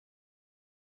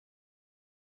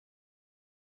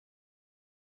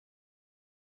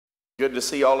Good to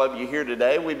see all of you here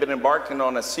today. We've been embarking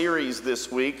on a series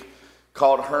this week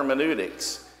called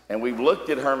Hermeneutics, and we've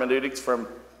looked at hermeneutics from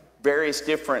various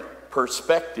different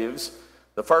perspectives.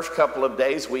 The first couple of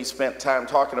days we spent time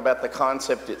talking about the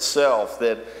concept itself,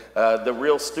 that the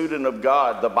real student of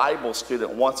God, the Bible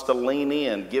student, wants to lean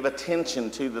in, give attention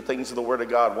to the things of the Word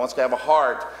of God, wants to have a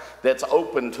heart that's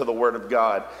open to the Word of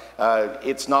God.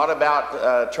 It's not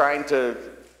about trying to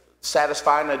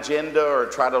satisfy an agenda or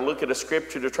try to look at a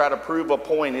scripture to try to prove a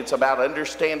point. It's about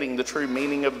understanding the true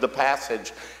meaning of the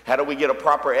passage. How do we get a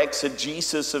proper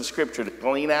exegesis of scripture to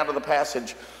glean out of the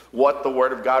passage what the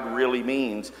Word of God really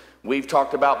means? We've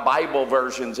talked about Bible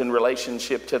versions in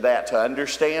relationship to that. To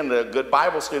understand a good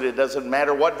Bible student, it doesn't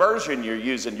matter what version you're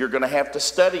using. You're going to have to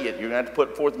study it. You're going to have to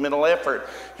put forth mental effort.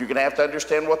 You're going to have to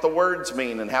understand what the words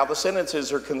mean and how the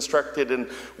sentences are constructed and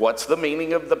what's the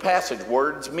meaning of the passage.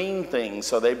 Words mean things,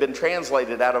 so they've been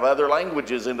translated out of other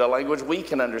languages into a language we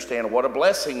can understand. What a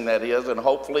blessing that is, and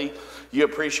hopefully you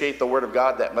appreciate the Word of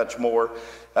God that much more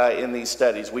in these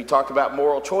studies. We talked about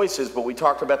moral choices, but we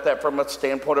talked about that from a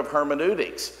standpoint of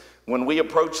hermeneutics. When we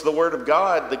approach the Word of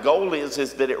God, the goal is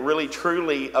that it really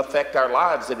truly affect our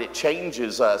lives, that it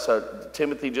changes us.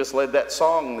 Timothy just led that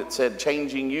song that said,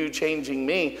 changing you, changing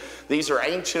me. These are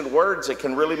ancient words that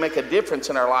can really make a difference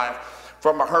in our life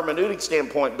from a hermeneutic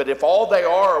standpoint. But if all they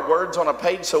are words on a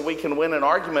page so we can win an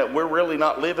argument, we're really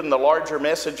not living the larger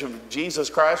message of Jesus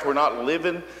Christ. We're not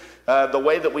living the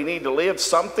way that we need to live.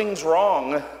 Something's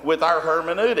wrong with our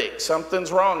hermeneutics.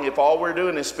 Something's wrong if all we're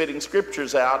doing is spitting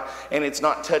scriptures out and it's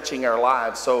not touching our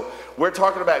lives. So we're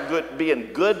talking about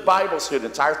being good Bible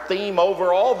students. Our theme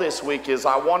overall this week is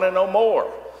I want to know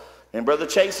more. And Brother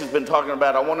Chase has been talking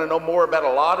about, I want to know more about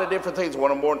a lot of different things. I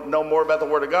want to know more about the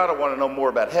Word of God. I want to know more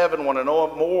about heaven. I want to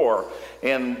know more.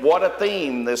 And what a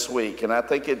theme this week. And I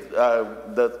think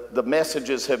the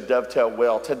messages have dovetailed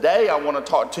well. Today I want to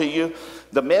talk to you.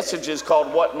 The message is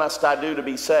called, What Must I Do to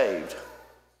Be Saved?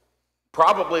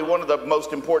 Probably one of the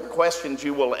most important questions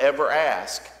you will ever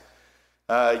ask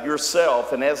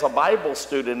yourself. And as a Bible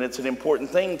student, it's an important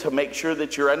thing to make sure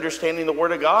that you're understanding the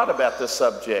Word of God about this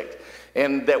subject,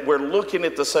 and that we're looking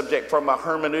at the subject from a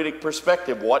hermeneutic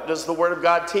perspective. What does the Word of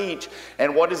God teach,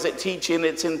 and what does it teach in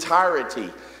its entirety?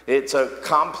 It's a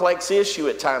complex issue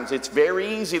at times. It's very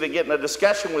easy to get in a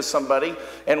discussion with somebody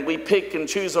and we pick and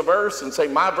choose a verse and say,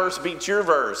 my verse beats your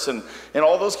verse, and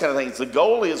all those kind of things. The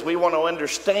goal is we want to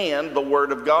understand the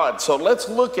Word of God. So let's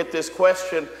look at this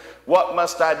question, what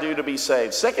must I do to be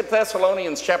saved? 2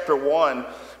 Thessalonians chapter 1,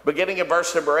 beginning at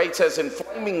verse number 8 says, in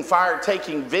flaming fire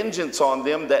taking vengeance on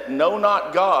them that know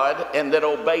not God and that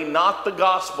obey not the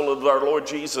gospel of our Lord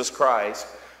Jesus Christ,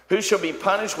 who shall be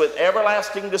punished with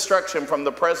everlasting destruction from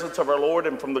the presence of our Lord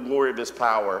and from the glory of his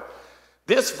power.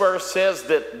 This verse says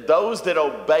that those that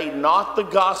obey not the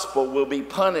gospel will be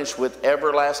punished with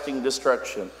everlasting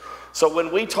destruction. So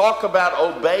when we talk about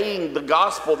obeying the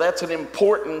gospel, that's an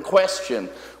important question.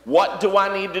 What do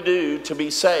I need to do to be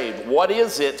saved? What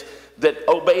is it that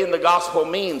obeying the gospel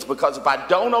means? Because if I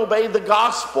don't obey the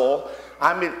gospel,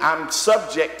 I'm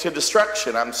subject to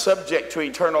destruction. I'm subject to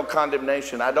eternal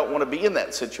condemnation. I don't want to be in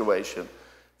that situation.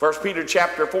 1 Peter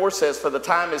chapter 4 says, for the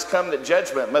time is come that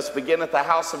judgment must begin at the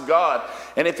house of God.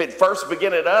 And if it first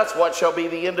begin at us, what shall be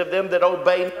the end of them that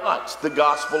obey not the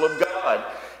gospel of God?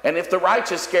 And if the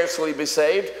righteous scarcely be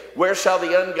saved, where shall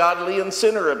the ungodly and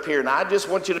sinner appear? Now I just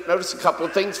want you to notice a couple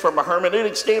of things from a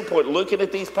hermeneutic standpoint. Looking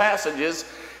at these passages,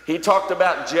 he talked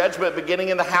about judgment beginning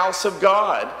in the house of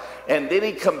God. And then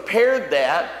he compared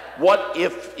that, what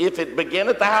if it begin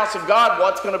at the house of God,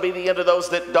 what's going to be the end of those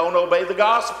that don't obey the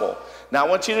gospel? Now I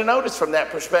want you to notice from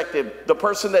that perspective, the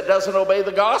person that doesn't obey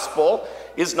the gospel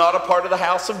is not a part of the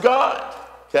house of God.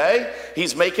 Okay?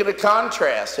 He's making a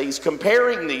contrast. He's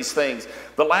comparing these things.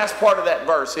 The last part of that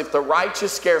verse, if the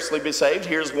righteous scarcely be saved,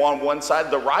 here's one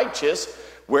side, the righteous,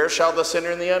 where shall the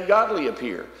sinner and the ungodly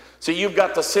appear? So you've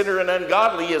got the sinner and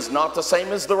ungodly is not the same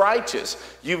as the righteous.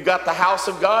 You've got the house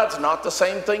of God's not the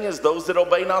same thing as those that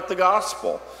obey not the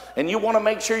gospel. And you want to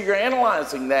make sure you're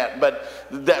analyzing that. But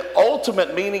the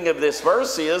ultimate meaning of this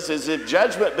verse is if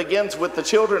judgment begins with the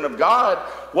children of God,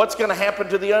 what's going to happen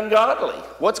to the ungodly?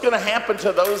 What's going to happen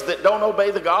to those that don't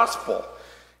obey the gospel?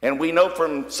 And we know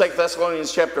from 2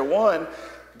 Thessalonians chapter 1,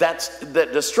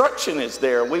 that destruction is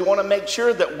there. We want to make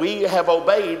sure that we have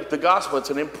obeyed the gospel.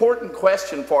 It's an important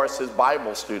question for us as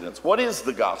Bible students. What is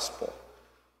the gospel?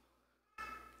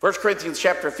 1 Corinthians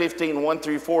chapter 15, 1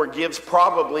 through 4 gives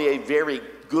probably a very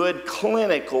good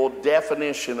clinical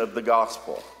definition of the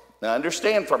gospel. Now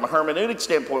understand, from a hermeneutic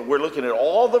standpoint, we're looking at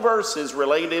all the verses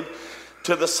related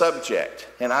to the subject.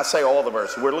 And I say all the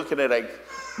verses. We're looking at a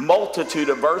multitude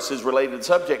of verses related to the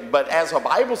subject. But as a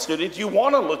Bible student, you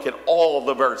want to look at all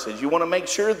the verses. You want to make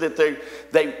sure that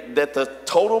that the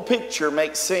total picture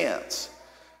makes sense.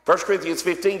 1 Corinthians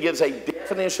 15 gives a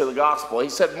definition of the gospel. He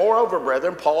said, moreover,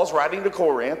 brethren, Paul's writing to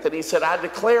Corinth, and he said, I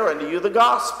declare unto you the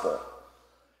gospel.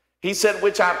 He said,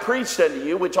 which I preached unto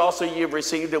you, which also you have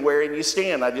received and wherein you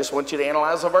stand. I just want you to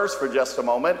analyze the verse for just a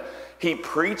moment. He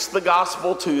preached the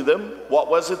gospel to them. What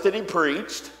was it that he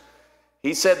preached?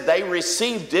 He said they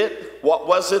received it. What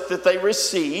was it that they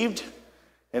received?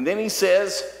 And then he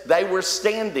says they were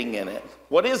standing in it.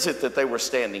 What is it that they were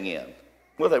standing in?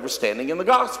 Well, they were standing in the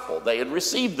gospel. They had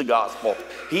received the gospel.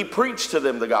 He preached to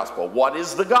them the gospel. What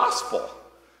is the gospel?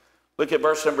 Look at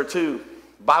verse number 2.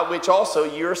 By which also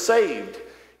you are saved,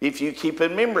 if you keep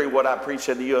in memory what I preached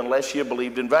unto you, unless you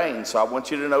believed in vain. So I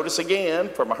want you to notice again,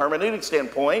 from a hermeneutic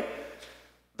standpoint,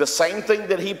 the same thing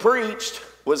that he preached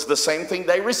was the same thing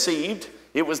they received.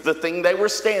 It was the thing they were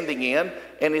standing in,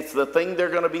 and it's the thing they're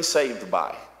going to be saved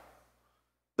by.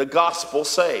 The gospel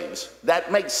saves.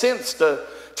 That makes sense to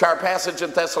our passage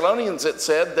in Thessalonians that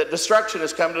said that destruction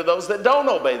has come to those that don't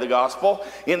obey the gospel.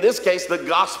 In this case, the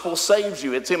gospel saves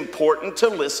you. It's important to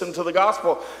listen to the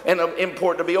gospel and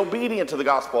important to be obedient to the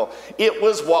gospel. It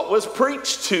was what was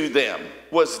preached to them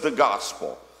was the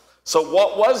gospel. So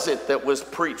what was it that was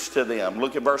preached to them?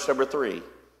 Look at verse number 3.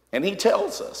 And he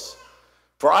tells us,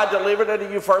 for I delivered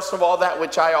unto you first of all that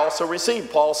which I also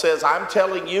received. Paul says, I'm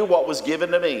telling you what was given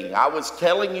to me. I was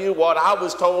telling you what I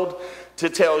was told to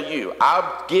tell you. I'm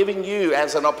giving you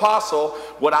as an apostle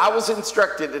what I was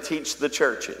instructed to teach the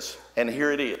churches. And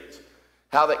here it is.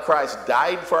 How that Christ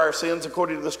died for our sins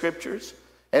according to the scriptures,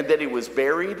 and that he was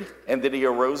buried, and that he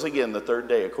arose again the third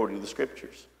day according to the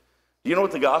scriptures. Do you know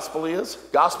what the gospel is?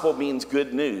 Gospel means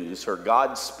good news, or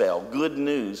Godspell, good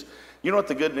news. You know what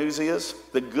the good news is?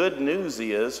 The good news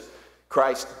is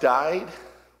Christ died,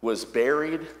 was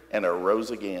buried, and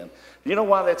arose again. Do you know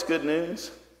why that's good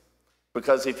news?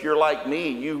 Because if you're like me,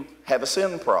 you have a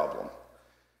sin problem.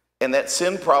 And that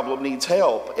sin problem needs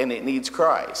help, and it needs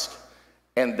Christ.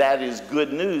 And that is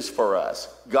good news for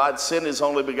us. God sent his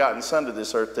only begotten Son to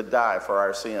this earth to die for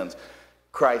our sins.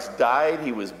 Christ died,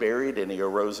 he was buried, and he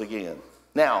arose again.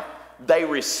 Now, they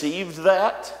received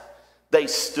that, they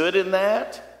stood in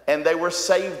that, and they were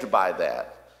saved by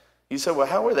that. You say, well,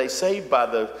 how were they saved by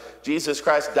the Jesus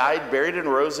Christ died, buried, and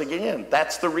rose again?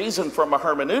 That's the reason from a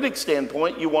hermeneutic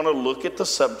standpoint, you want to look at the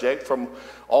subject from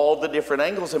all the different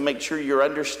angles and make sure you're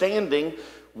understanding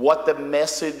what the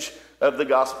message of the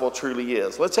gospel truly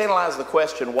is. Let's analyze the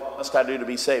question, what must I do to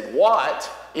be saved? What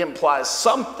implies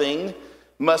something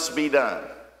must be done.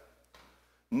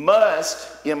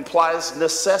 Must implies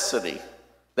necessity.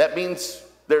 That means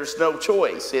there's no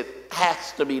choice. It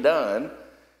has to be done.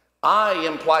 I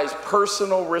implies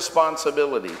personal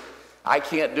responsibility. I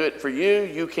can't do it for you.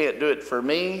 You can't do it for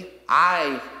me.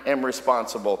 I am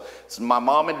responsible. It's my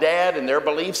mom and dad and their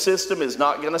belief system is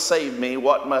not going to save me.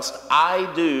 What must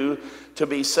I do to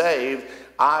be saved?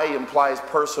 I implies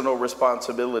personal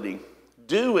responsibility.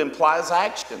 Do implies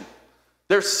action.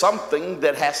 There's something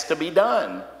that has to be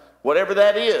done. Whatever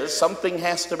that is, something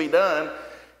has to be done.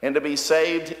 And to be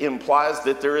saved implies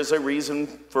that there is a reason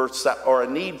for, or a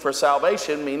need for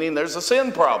salvation, meaning there's a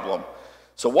sin problem.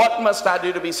 So what must I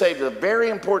do to be saved? It's a very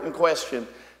important question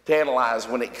to analyze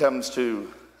when it comes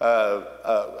to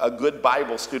a good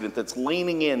Bible student that's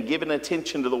leaning in, giving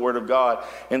attention to the Word of God,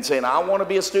 and saying, I want to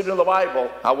be a student of the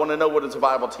Bible. I want to know what does the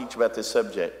Bible teach about this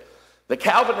subject. The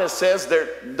Calvinist says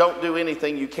don't do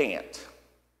anything you can't.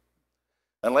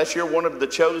 Unless you're one of the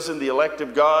chosen, the elect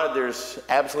of God, there's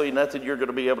absolutely nothing you're going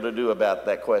to be able to do about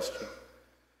that question.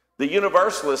 The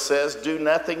Universalist says, do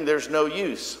nothing, there's no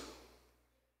use.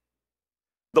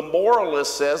 The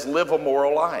Moralist says, live a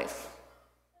moral life.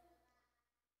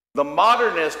 The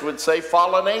Modernist would say,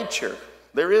 follow nature.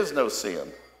 There is no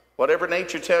sin. Whatever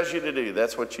nature tells you to do,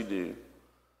 that's what you do.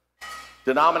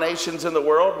 Denominations in the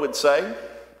world would say,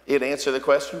 it answer the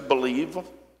question, believe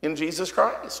in Jesus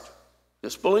Christ.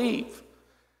 Just believe.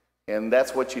 And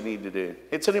that's what you need to do.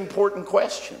 It's an important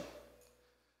question.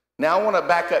 Now I want to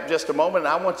back up just a moment, and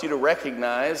I want you to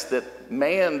recognize that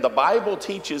man, the Bible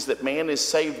teaches that man is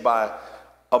saved by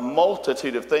a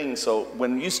multitude of things. So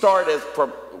when you start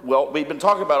we've been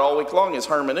talking about all week long is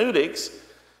hermeneutics.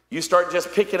 You start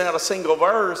just picking out a single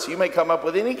verse, you may come up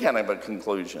with any kind of a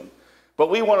conclusion. But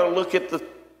we want to look at the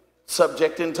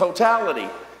subject in totality.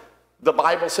 The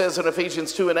Bible says in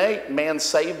Ephesians 2:8, man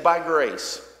saved by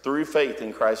grace through faith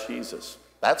in Christ Jesus.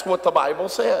 That's what the Bible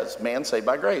says, man saved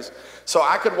by grace. So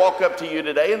I could walk up to you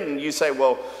today and you say,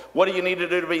 well, what do you need to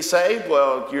do to be saved?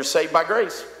 Well, you're saved by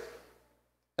grace.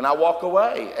 And I walk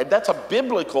away. And that's a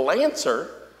biblical answer.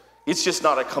 It's just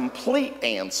not a complete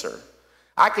answer.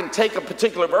 I can take a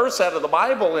particular verse out of the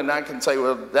Bible and I can say,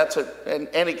 well, and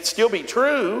it can still be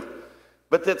true,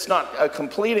 but that's not a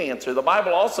complete answer. The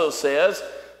Bible also says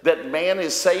that man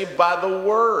is saved by the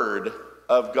word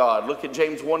of God. Look at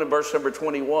James 1 and verse number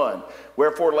 21.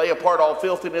 Wherefore lay apart all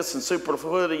filthiness and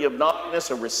superfluity of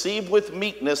naughtiness, and receive with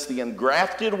meekness the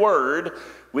engrafted word,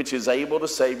 which is able to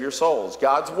save your souls.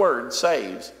 God's word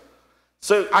saves.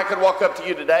 So I could walk up to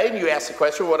you today and you ask the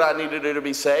question, what do I need to do to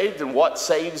be saved? And what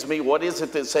saves me? What is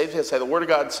it that saves you? I say, the word of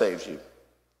God saves you.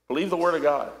 Believe the word of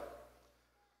God.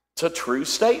 It's a true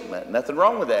statement. Nothing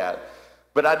wrong with that.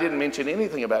 But I didn't mention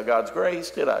anything about God's grace,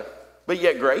 did I? But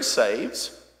yet grace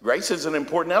saves. Grace is an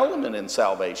important element in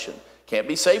salvation. Can't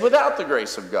be saved without the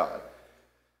grace of God.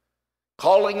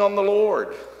 Calling on the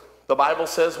Lord, the Bible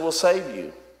says, will save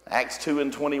you. Acts 2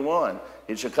 and 21.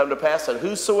 It shall come to pass that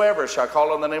whosoever shall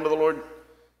call on the name of the Lord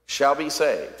shall be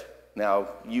saved. Now,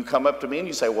 you come up to me and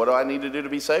you say, what do I need to do to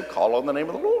be saved? Call on the name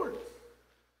of the Lord.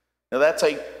 Now, that's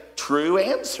a true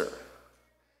answer.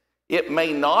 It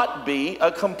may not be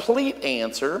a complete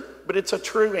answer, but it's a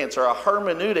true answer. A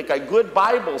hermeneutic, a good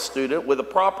Bible student with a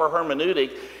proper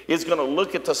hermeneutic is going to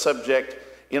look at the subject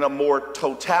in a more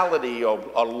totality, a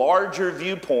larger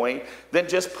viewpoint than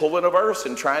just pulling a verse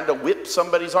and trying to whip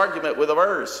somebody's argument with a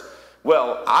verse.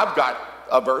 Well, I've got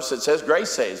a verse that says grace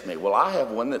saves me. Well, I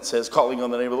have one that says calling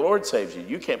on the name of the Lord saves you.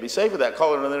 You can't be saved without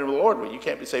calling on the name of the Lord. Well, you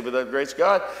can't be saved without the grace of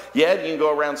God. Yeah, you can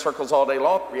go around circles all day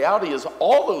long. The reality is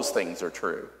all those things are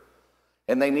true,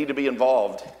 and they need to be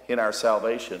involved in our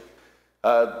salvation.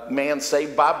 Man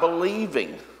saved by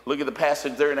believing. Look at the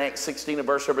passage there in Acts 16 and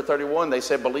verse number 31. They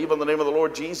said, believe on the name of the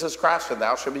Lord Jesus Christ, and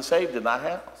thou shalt be saved in thy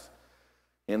house.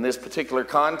 In this particular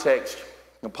context,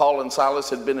 Paul and Silas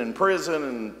had been in prison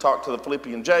and talked to the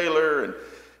Philippian jailer.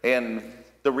 And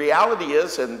the reality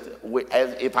is,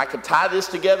 if I could tie this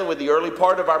together with the early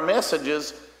part of our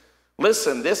messages,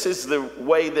 listen, this is the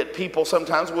way that people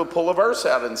sometimes will pull a verse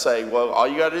out and say, well, all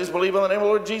you got to do is believe on the name of the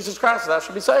Lord Jesus Christ, and thou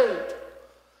shalt be saved.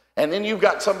 And then you've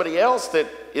got somebody else that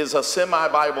is a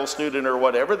semi-Bible student or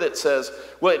whatever that says,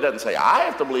 well, it doesn't say I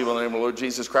have to believe on the name of the Lord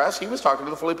Jesus Christ. He was talking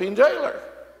to the Philippian jailer.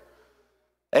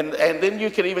 And then you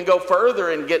can even go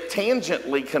further and get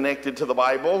tangentially connected to the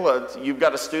Bible. You've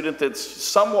got a student that's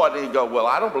somewhat, and you go, well,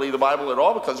 I don't believe the Bible at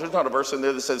all because there's not a verse in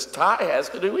there that says tie has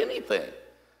to do anything.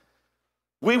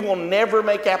 We will never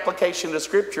make application to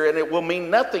Scripture, and it will mean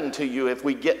nothing to you if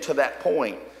we get to that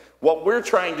point. What we're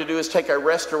trying to do is take a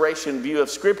restoration view of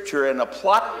Scripture and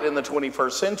apply it in the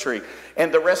 21st century.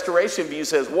 And the restoration view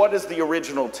says, what does the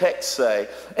original text say?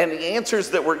 And the answers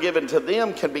that were given to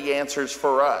them can be answers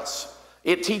for us.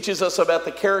 It teaches us about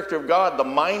the character of God, the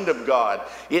mind of God.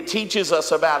 It teaches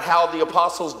us about how the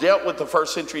apostles dealt with the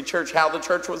first century church, how the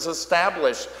church was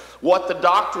established, what the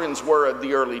doctrines were of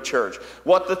the early church,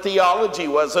 what the theology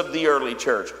was of the early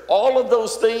church. All of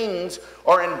those things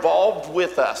are involved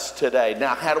with us today.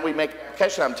 Now, how do we make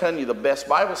application? I'm telling you, the best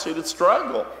Bible students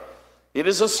struggle. It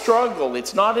is a struggle.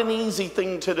 It's not an easy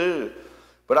thing to do.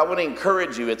 But I want to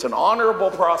encourage you, it's an honorable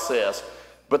process.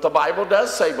 But the Bible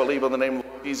does say, believe on the name of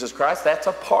Jesus Christ. That's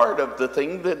a part of the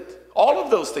thing that all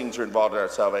of those things are involved in our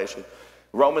salvation.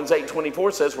 Romans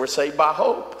 8:24 says we're saved by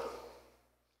hope.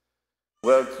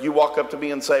 Well, you walk up to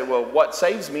me and say, well, what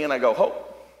saves me? And I go,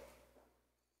 hope.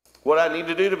 What do I need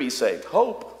to do to be saved?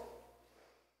 Hope.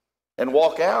 And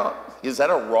walk out. Is that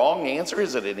a wrong answer?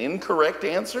 Is it an incorrect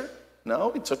answer?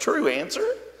 No, it's a true answer.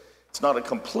 It's not a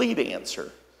complete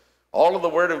answer. All of the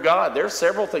Word of God, there are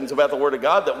several things about the Word of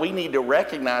God that we need to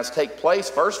recognize take place.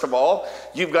 First of all,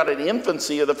 you've got an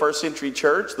infancy of the first century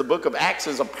church. The book of Acts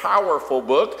is a powerful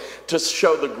book to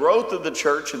show the growth of the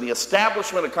church and the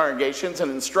establishment of congregations and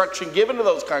instruction given to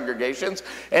those congregations,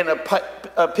 and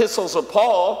epistles of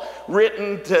Paul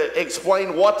written to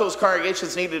explain what those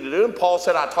congregations needed to do. And Paul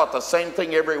said, I taught the same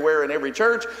thing everywhere in every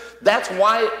church. That's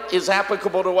why it is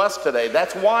applicable to us today.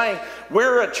 That's why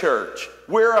we're a church.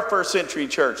 We're a first century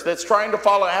church that's trying to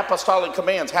follow apostolic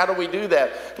commands. How do we do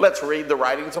that? Let's read the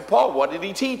writings of Paul. What did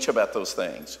he teach about those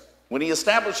things when he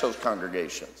established those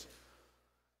congregations?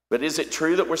 But is it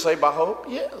true that we're saved by hope?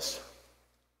 Yes.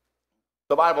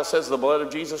 The Bible says the blood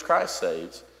of Jesus Christ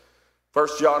saves. 1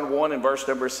 John 1 and verse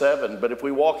number 7. But if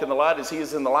we walk in the light as he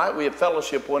is in the light, we have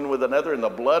fellowship one with another, and the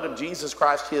blood of Jesus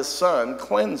Christ, his Son,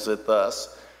 cleanseth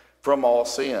us from all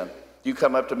sin. You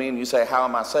come up to me and you say, how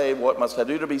am I saved? What must I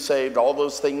do to be saved? All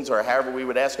those things, or however we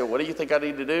would ask it, what do you think I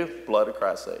need to do? Blood of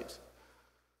Christ saves.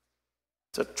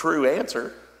 It's a true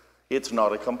answer. It's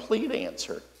not a complete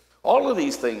answer. All of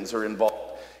these things are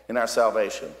involved in our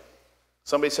salvation.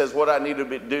 Somebody says, what do I need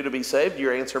to do to be saved?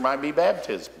 Your answer might be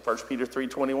baptism. 1 Peter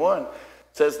 3:21.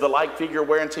 It says, the like figure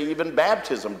whereunto even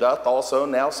baptism doth also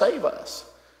now save us.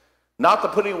 Not the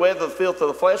putting away of the filth of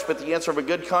the flesh, but the answer of a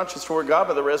good conscience toward God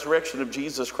by the resurrection of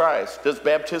Jesus Christ. Does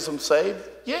baptism save?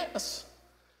 Yes.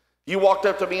 You walked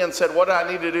up to me and said, what do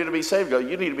I need to do to be saved? Go,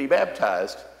 you need to be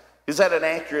baptized. Is that an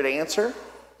accurate answer?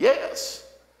 Yes.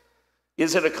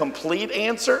 Is it a complete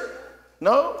answer?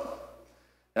 No.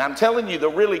 And I'm telling you, the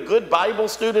really good Bible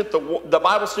student, the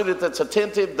Bible student that's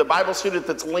attentive, the Bible student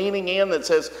that's leaning in, that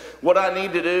says, what I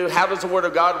need to do, how does the Word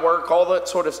of God work, all that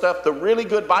sort of stuff, the really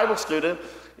good Bible student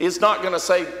is not going to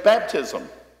say baptism.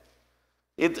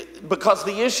 Because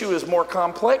the issue is more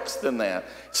complex than that.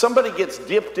 Somebody gets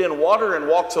dipped in water and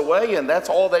walks away, and that's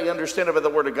all they understand about the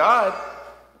Word of God.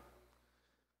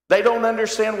 They don't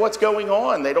understand what's going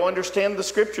on. They don't understand the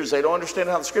Scriptures. They don't understand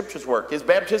how the Scriptures work. Is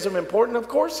baptism important? Of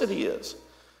course it is.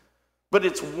 But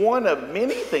it's one of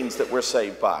many things that we're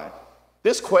saved by.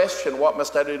 This question, what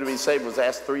must I do to be saved, was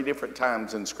asked 3 different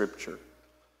times in Scripture.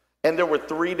 And there were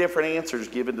 3 different answers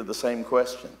given to the same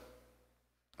question.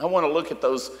 I want to look at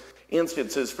those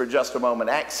instances for just a moment.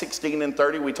 Acts 16 and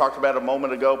 30, we talked about a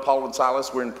moment ago. Paul and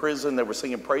Silas were in prison. They were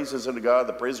singing praises unto God.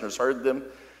 The prisoners heard them.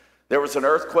 There was an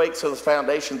earthquake, so the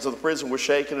foundations of the prison were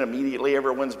shaken. Immediately,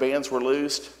 everyone's bands were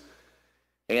loosed,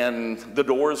 and the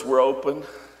doors were open,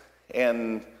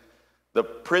 and the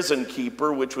prison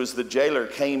keeper, which was the jailer,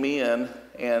 came in,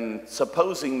 and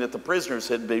supposing that the prisoners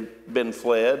had been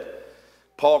fled,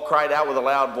 Paul cried out with a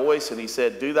loud voice, and he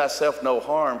said, do thyself no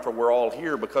harm, for we're all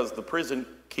here, because the prison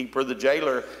keeper, the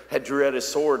jailer, had drew out his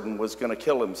sword and was going to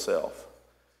kill himself.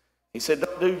 He said,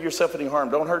 don't do yourself any harm.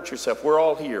 Don't hurt yourself. We're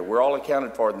all here. We're all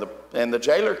accounted for. And the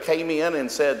jailer came in and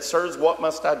said, sirs, what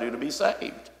must I do to be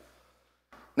saved?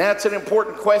 Now, it's an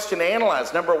important question to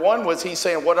analyze. Number one was he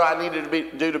saying, what do I need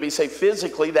to do to be saved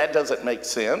physically? That doesn't make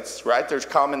sense, right? There's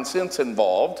common sense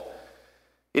involved.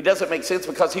 It doesn't make sense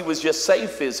because he was just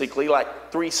saved physically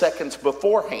like 3 seconds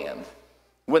beforehand.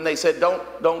 When they said,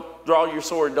 don't draw your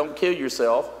sword, don't kill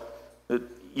yourself,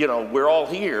 we're all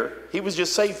here. He was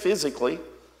just saved physically.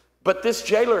 But this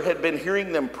jailer had been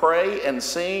hearing them pray and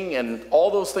sing and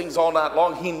all those things all night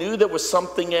long. He knew there was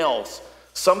something else,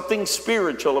 something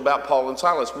spiritual about Paul and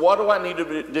Silas. What do I need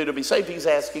to do to be saved? He's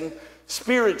asking,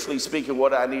 spiritually speaking,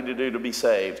 what I need to do to be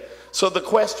saved. So the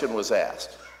question was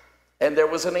asked, and there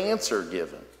was an answer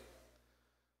given.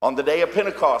 On the day of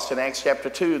Pentecost in Acts chapter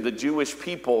 2, the Jewish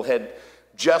people had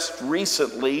just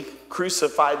recently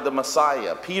crucified the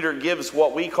Messiah. Peter gives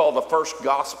what we call the first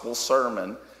gospel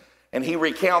sermon, and he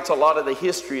recounts a lot of the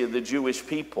history of the Jewish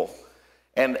people.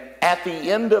 And at the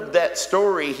end of that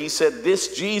story, he said,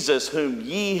 this Jesus whom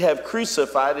ye have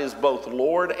crucified is both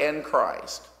Lord and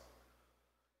Christ.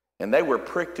 And they were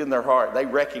pricked in their heart. They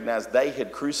recognized they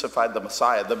had crucified the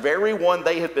Messiah. The very one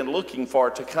they had been looking for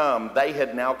to come, they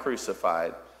had now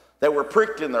crucified. They were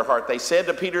pricked in their heart. They said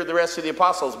to Peter and the rest of the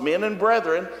apostles, men and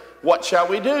brethren, what shall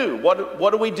we do?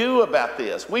 What do we do about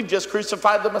this? We've just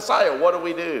crucified the Messiah. What do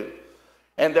we do?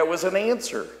 And there was an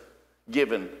answer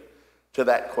given to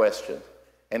that question.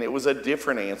 And it was a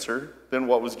different answer than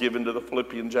what was given to the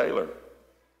Philippian jailer.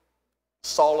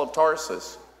 Saul of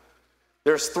Tarsus.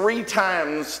 There's 3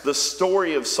 times the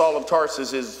story of Saul of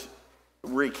Tarsus is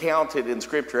recounted in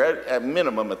Scripture, at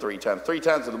minimum of 3 times. 3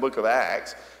 times in the book of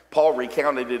Acts. Paul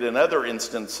recounted it in other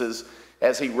instances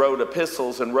as he wrote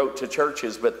epistles and wrote to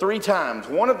churches. But 3 times.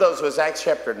 One of those was Acts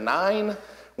chapter 9.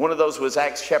 One of those was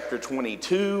Acts chapter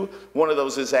 22. One of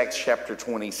those is Acts chapter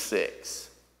 26.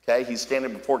 Okay, he's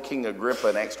standing before King Agrippa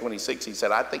in Acts 26. He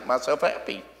said, I think myself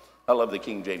happy. I love the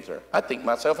King James there. I think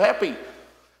myself happy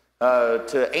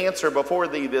to answer before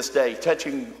thee this day,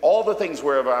 touching all the things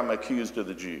whereof I'm accused of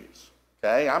the Jews.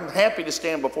 Okay, I'm happy to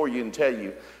stand before you and tell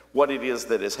you what it is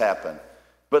that has happened.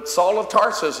 But Saul of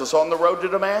Tarsus is on the road to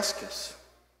Damascus.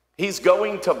 He's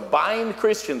going to bind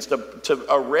Christians, to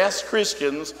arrest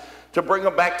Christians, to bring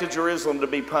them back to Jerusalem to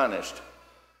be punished.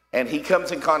 And he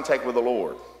comes in contact with the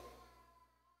Lord.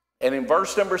 And in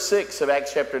verse number 6 of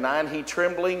Acts chapter 9, he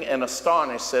trembling and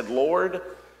astonished said, Lord,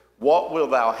 what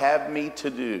wilt thou have me to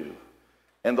do?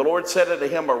 And the Lord said unto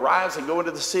him, arise and go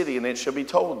into the city, and it shall be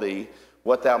told thee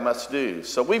what thou must do.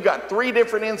 So we've got 3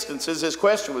 different instances this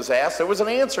question was asked. There was an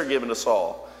answer given to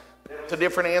Saul. It's a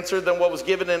different answer than what was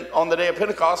given on the day of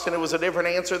Pentecost, and it was a different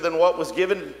answer than what was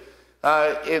given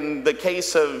in the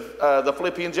case of the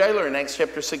Philippian jailer in Acts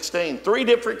chapter 16. 3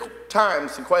 different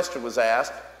times the question was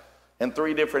asked, and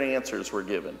 3 different answers were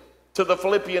given. To the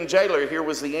Philippian jailer, here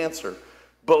was the answer.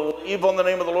 Believe on the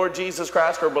name of the Lord Jesus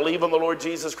Christ, or believe on the Lord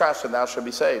Jesus Christ, and thou shalt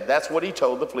be saved. That's what he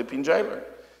told the Philippian jailer.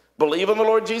 Believe on the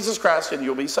Lord Jesus Christ, and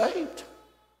you'll be saved.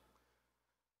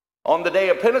 On the day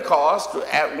of Pentecost,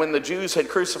 when the Jews had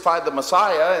crucified the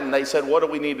Messiah and they said, what do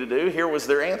we need to do? Here was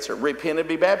their answer. Repent and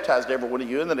be baptized, every one of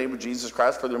you, in the name of Jesus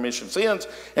Christ for the remission of sins,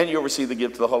 and you'll receive the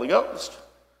gift of the Holy Ghost.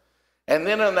 And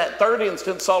then in that third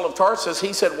instance, Saul of Tarsus,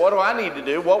 he said, what do I need to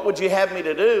do? What would you have me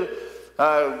to do?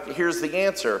 Here's the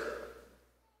answer.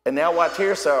 And now why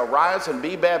tearest thou? Arise and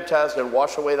be baptized and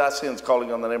wash away thy sins,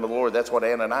 calling on the name of the Lord. That's what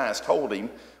Ananias told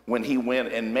him when he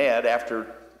went and met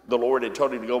after the Lord had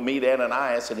told him to go meet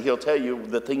Ananias, and he'll tell you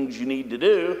the things you need to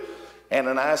do.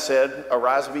 Ananias said,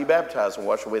 arise and be baptized and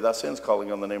wash away thy sins,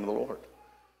 calling on the name of the Lord.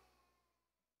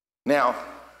 Now,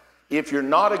 if you're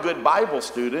not a good Bible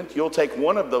student, you'll take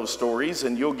one of those stories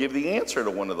and you'll give the answer to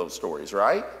one of those stories,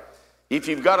 right? If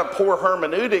you've got a poor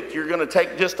hermeneutic, you're going to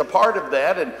take just a part of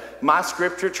that, and my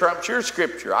scripture trumps your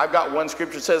scripture. I've got one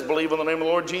scripture that says, believe on the name of the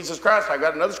Lord Jesus Christ. I've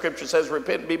got another scripture that says,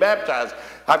 repent and be baptized.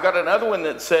 I've got another one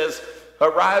that says,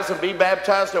 arise and be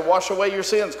baptized and wash away your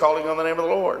sins, calling on the name of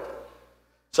the Lord.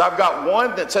 So I've got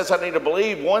one that says I need to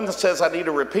believe, one that says I need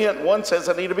to repent, one says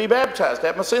I need to be baptized,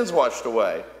 have my sins washed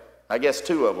away. I guess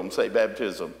two of them say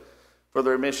baptism for the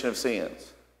remission of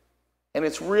sins. And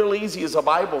it's real easy as a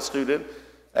Bible student,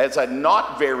 as a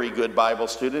not very good Bible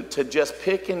student, to just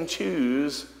pick and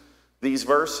choose these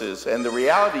verses. And the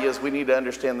reality is we need to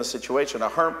understand the situation. A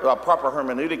proper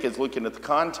hermeneutic is looking at the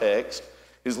context,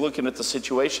 is looking at the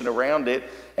situation around it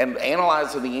and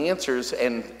analyzing the answers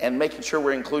and making sure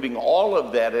we're including all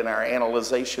of that in our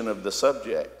analyzation of the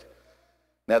subject.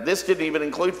 Now, this didn't even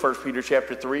include 1 Peter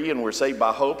chapter 3, and we're saved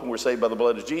by hope, and we're saved by the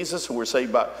blood of Jesus, and we're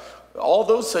saved by all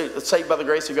those, saved by the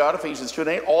grace of God, Ephesians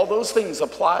 2:8. All those things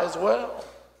apply as well.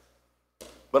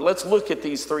 But let's look at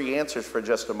these three answers for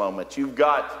just a moment. You've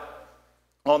got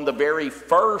on the very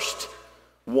first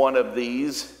one of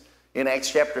these, in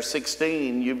Acts chapter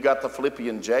 16, you've got the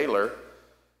Philippian jailer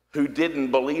who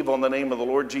didn't believe on the name of the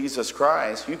Lord Jesus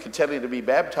Christ. You could tell him to be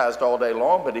baptized all day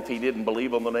long, but if he didn't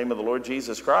believe on the name of the Lord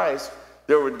Jesus Christ,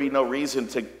 there would be no reason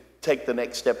to take the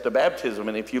next step to baptism.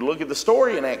 And if you look at the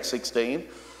story in Acts 16,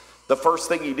 the first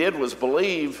thing he did was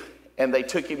believe, and they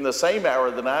took him the same hour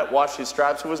of the night, washed his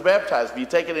stripes, and was baptized. If you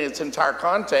take it in its entire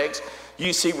context,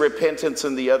 you see repentance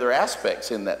and the other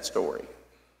aspects in that story.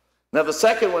 Now, the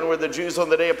second one were the Jews on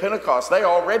the day of Pentecost. They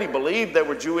already believed. They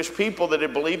were Jewish people that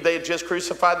had believed they had just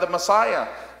crucified the Messiah.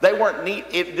 They weren't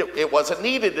it wasn't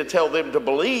needed to tell them to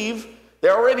believe. They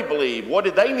already believed. What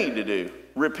did they need to do?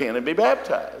 Repent and be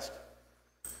baptized.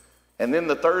 And then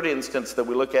the third instance that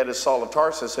we look at is Saul of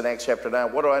Tarsus in Acts chapter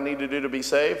 9. What do I need to do to be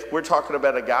saved? We're talking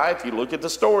about a guy, if you look at the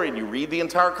story and you read the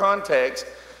entire context,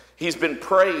 he's been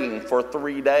praying for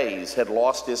 3 days, had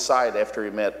lost his sight after he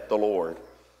met the Lord.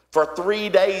 For 3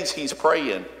 days he's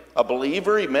praying. A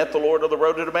believer, he met the Lord on the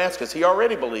road to Damascus. He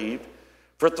already believed.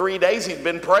 For 3 days he's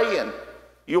been praying.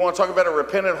 You want to talk about a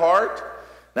repentant heart?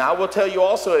 Now I will tell you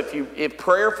also, if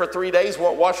prayer for 3 days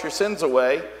won't wash your sins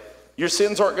away, your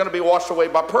sins aren't going to be washed away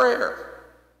by prayer.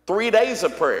 3 days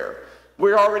of prayer.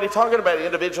 We're already talking about an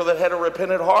individual that had a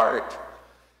repentant heart.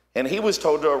 And he was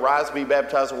told to arise, be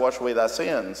baptized, and wash away thy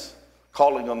sins,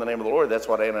 calling on the name of the Lord. That's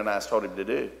what Ananias told him to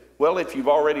do. Well, if you've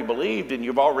already believed and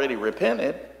you've already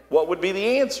repented, what would be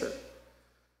the answer?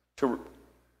 To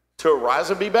arise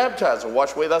and be baptized and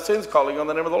wash away thy sins, calling on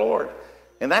the name of the Lord.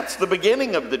 And that's the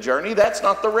beginning of the journey. That's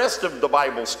not the rest of the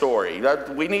Bible story.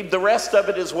 We need the rest of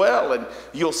it as well. And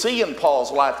you'll see in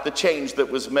Paul's life the change that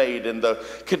was made and the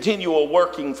continual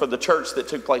working for the church that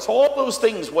took place. All those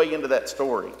things weigh into that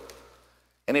story.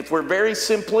 And if we're very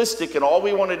simplistic and all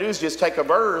we want to do is just take a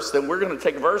verse, then we're going to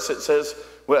take a verse that says,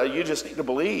 well, you just need to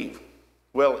believe.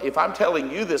 Well, if I'm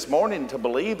telling you this morning to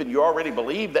believe and you already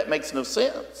believe, that makes no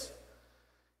sense.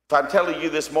 If I'm telling you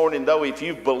this morning, though, if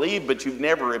you've believed but you've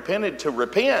never repented, to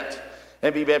repent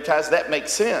and be baptized, that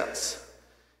makes sense.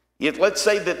 If let's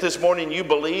say that this morning you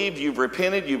believe, you've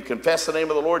repented, you've confessed the name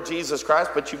of the Lord Jesus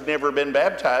Christ, but you've never been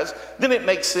baptized, then it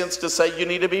makes sense to say you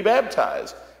need to be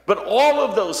baptized. But all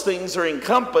of those things are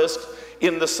encompassed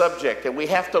in the subject, and we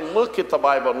have to look at the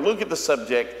Bible and look at the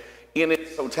subject in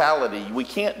its totality. We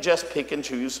can't just pick and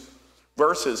choose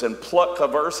verses and pluck a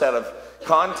verse out of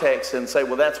context and say,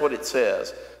 well, that's what it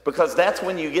says. Because that's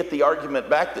when you get the argument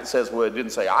back that says, well, it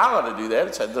didn't say I ought to do that.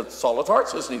 It said that Saul of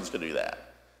Tarsus needs to do that.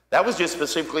 That was just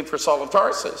specifically for Saul of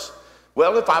Tarsus.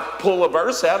 Well, if I pull a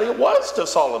verse out, it was to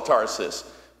Saul of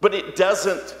Tarsus. But it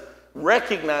doesn't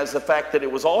recognize the fact that it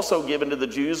was also given to the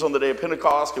Jews on the day of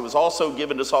Pentecost. It was also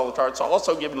given to Saul of Tarsus,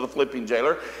 also given to the Philippian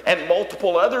jailer, and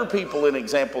multiple other people in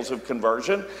examples of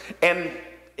conversion. And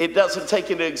it doesn't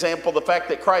take into example the fact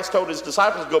that Christ told his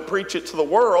disciples to go preach it to the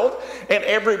world, and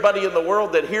everybody in the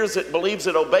world that hears it, believes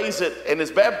it, obeys it, and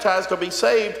is baptized will be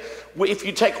saved. if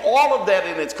you take all of that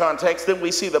in its context, then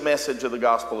we see the message of the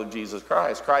gospel of Jesus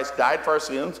Christ. Christ died for our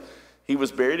sins. He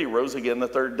was buried. He rose again the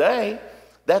third day.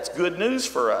 That's good news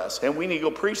for us. And we need to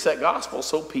go preach that gospel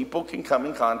so people can come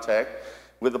in contact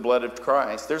with the blood of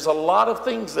Christ. There's a lot of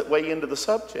things that weigh into the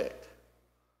subject.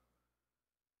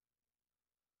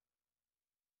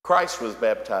 Christ was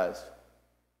baptized.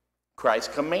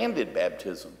 Christ commanded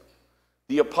baptism.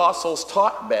 The apostles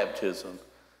taught baptism.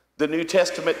 The New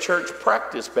Testament church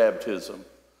practiced baptism.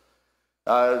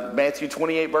 Matthew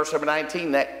 28, verse number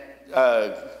 19, that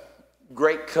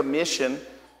Great Commission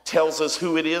tells us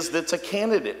who it is that's a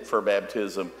candidate for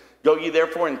baptism. Go ye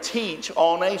therefore and teach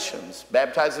all nations,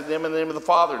 baptizing them in the name of the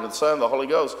Father and the Son and the Holy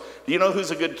Ghost. Do you know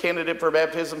who's a good candidate for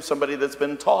baptism? Somebody that's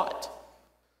been taught.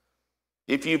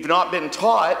 If you've not been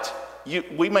taught,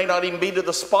 we may not even be to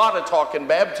the spot of talking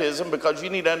baptism, because you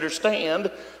need to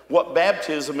understand what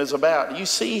baptism is about. You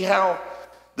see how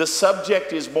the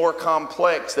subject is more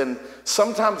complex, and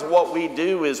sometimes what we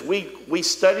do is we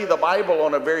study the Bible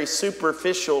on a very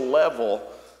superficial level.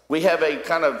 We have a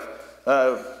kind of,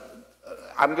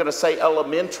 I'm going to say,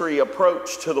 elementary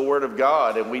approach to the Word of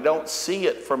God, and we don't see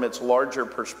it from its larger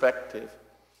perspective.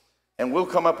 And we'll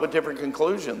come up with different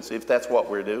conclusions if that's what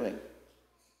we're doing.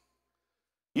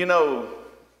 You know,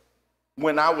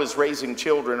 when I was raising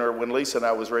children, or when Lisa and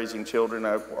I was raising children,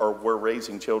 or were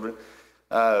raising children,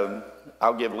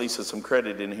 I'll give Lisa some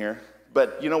credit in here.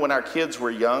 But you know, when our kids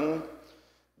were young,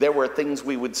 there were things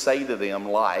we would say to them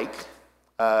like,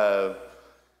 that's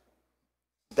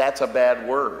a bad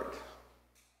word.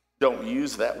 Don't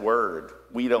use that word.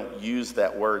 We don't use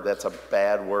that word. That's a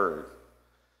bad word.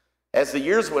 As the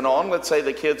years went on, let's say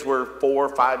the kids were 4 or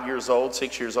 5 years old,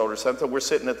 6 years old or something, we're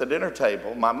sitting at the dinner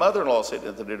table. My mother-in-law sitting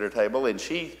at the dinner table, and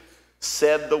she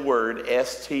said the word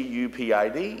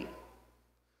stupid.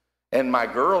 And my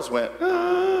girls went,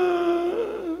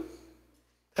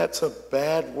 that's a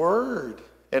bad word.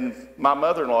 And my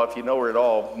mother-in-law, if you know her at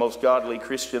all, most godly,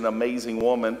 Christian, amazing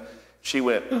woman, she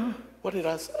went, what did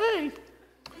I say?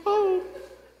 Oh,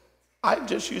 I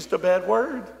just used a bad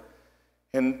word.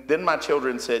 And then my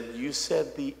children said, you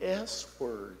said the S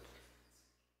word.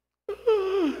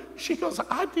 She goes,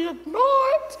 I did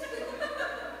not.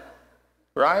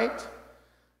 Right?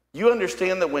 You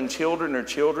understand that when children are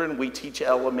children, we teach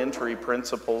elementary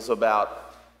principles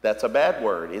about, that's a bad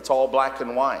word. It's all black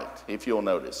and white, if you'll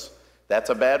notice.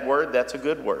 That's a bad word, that's a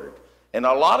good word. And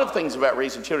a lot of things about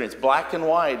raising children, it's black and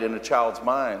white in a child's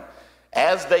mind.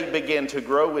 As they begin to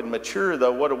grow and mature,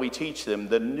 though, what do we teach them?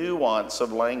 The nuance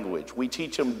of language. We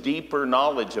teach them deeper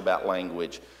knowledge about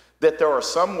language. That there are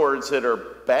some words that are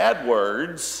bad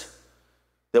words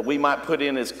that we might put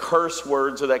in as curse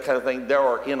words or that kind of thing. There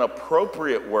are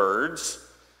inappropriate words.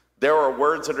 There are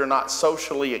words that are not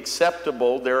socially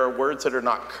acceptable. There are words that are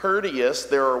not courteous.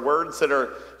 There are words that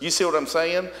are, you see what I'm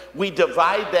saying? We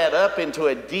divide that up into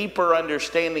a deeper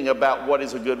understanding about what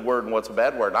is a good word and what's a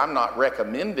bad word. I'm not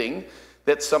recommending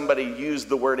that somebody use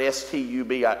the word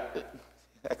stupid. I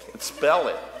can't spell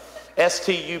it.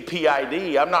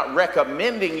 stupid. I'm not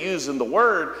recommending using the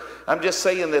word. I'm just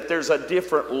saying that there's a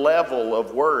different level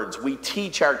of words. We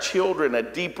teach our children a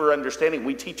deeper understanding.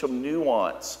 We teach them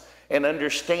nuance and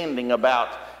understanding about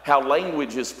how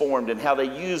language is formed and how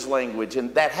they use language.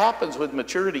 And that happens with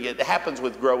maturity. It happens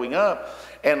with growing up.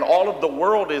 And all of the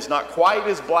world is not quite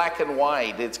as black and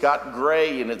white. It's got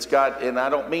gray, and and I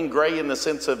don't mean gray in the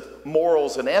sense of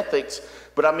morals and ethics,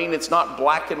 but I mean it's not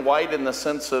black and white in the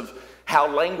sense of how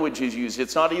language is used.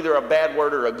 It's not either a bad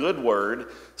word or a good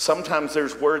word. Sometimes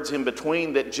there's words in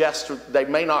between that they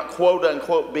may not quote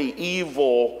unquote be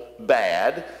evil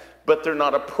bad, but they're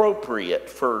not appropriate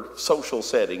for social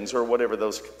settings or whatever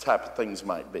those type of things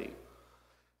might be.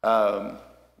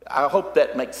 I hope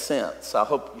that makes sense. I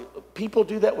hope people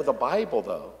do that with the Bible,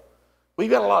 though. We've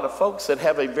got a lot of folks that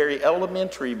have a very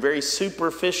elementary, very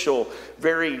superficial,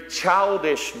 very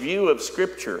childish view of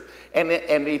Scripture. And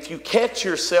if you catch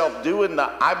yourself doing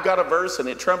I've got a verse and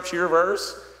it trumps your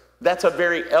verse, that's a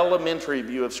very elementary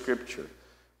view of Scripture.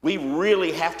 We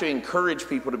really have to encourage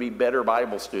people to be better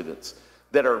Bible students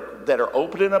that are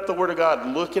opening up the Word of God,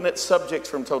 looking at subjects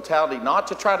from totality, not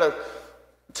to try to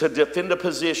defend a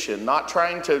position, not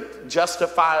trying to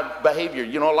justify behavior.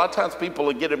 You know, a lot of times people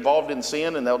will get involved in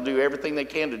sin and they'll do everything they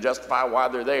can to justify why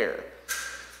they're there.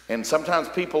 And sometimes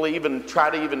people even try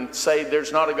to say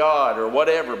there's not a God or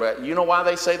whatever, but you know why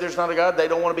they say there's not a God? They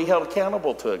don't want to be held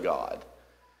accountable to a God.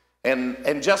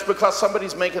 And just because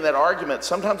somebody's making that argument,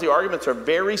 sometimes the arguments are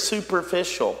very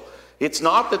superficial. It's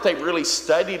not that they've really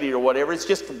studied it or whatever. It's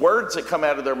just words that come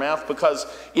out of their mouth because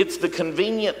it's the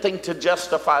convenient thing to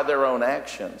justify their own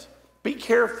actions. Be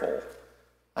careful.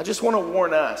 I just want to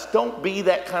warn us, don't be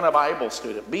that kind of Bible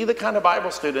student. Be the kind of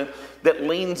Bible student that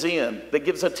leans in, that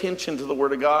gives attention to the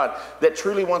Word of God, that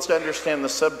truly wants to understand the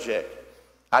subject.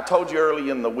 I told you early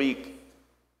in the week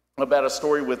about a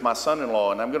story with my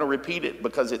son-in-law, and I'm going to repeat it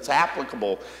because it's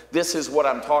applicable. This is what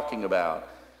I'm talking about.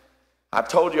 I've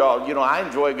told you all, I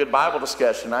enjoy a good Bible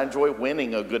discussion. I enjoy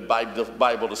winning a good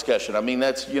Bible discussion. I mean,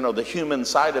 that's, the human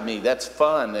side of me. That's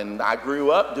fun, and I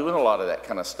grew up doing a lot of that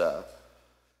kind of stuff.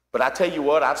 But I tell you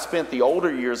what, I've spent the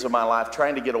older years of my life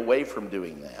trying to get away from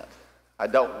doing that. I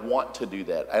don't want to do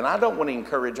that, and I don't want to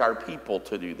encourage our people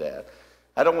to do that.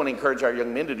 I don't want to encourage our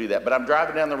young men to do that, but I'm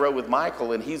driving down the road with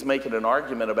Michael, and he's making an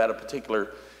argument about a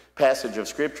particular passage of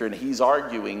Scripture, and he's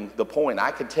arguing the point.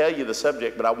 I could tell you the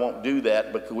subject, but I won't do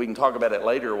that because we can talk about it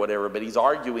later or whatever, but he's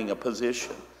arguing a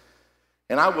position.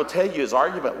 And I will tell you his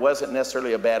argument wasn't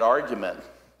necessarily a bad argument,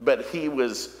 but he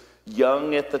was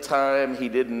young at the time. He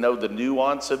didn't know the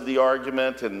nuance of the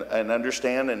argument and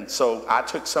understand. And so I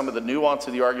took some of the nuance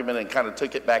of the argument and kind of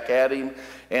took it back at him.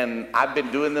 And I've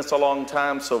been doing this a long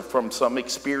time. So from some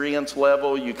experience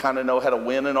level, you kind of know how to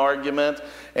win an argument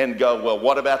and go, well,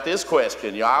 what about this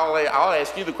question? I'll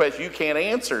ask you the question you can't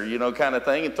answer, kind of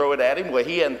thing, and throw it at him. Well,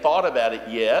 he hadn't thought about it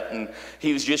yet. And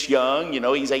he was just young,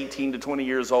 he's 18 to 20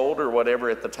 years old or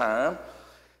whatever at the time.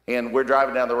 And we're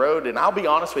driving down the road, and I'll be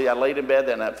honest with you, I laid in bed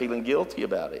that night feeling guilty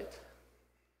about it.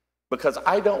 Because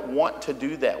I don't want to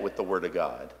do that with the Word of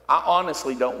God. I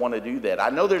honestly don't want to do that. I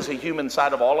know there's a human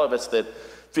side of all of us that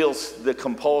feels the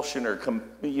compulsion or,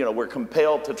 we're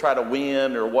compelled to try to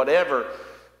win or whatever.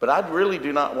 But I really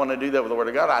do not want to do that with the Word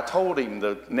of God. I told him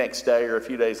the next day or a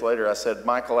few days later, I said,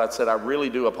 Michael, I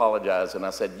really do apologize. And I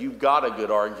said, you've got a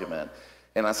good argument.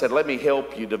 And I said, let me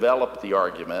help you develop the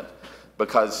argument.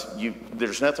 Because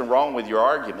there's nothing wrong with your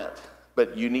argument,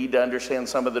 but you need to understand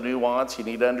some of the nuance. You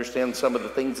need to understand some of the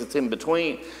things that's in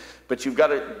between. But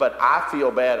but I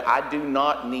feel bad. I do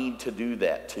not need to do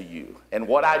that to you. And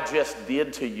what I just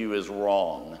did to you is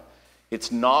wrong.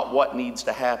 It's not what needs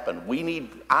to happen.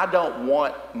 I don't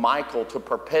want Michael to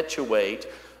perpetuate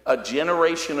a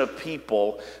generation of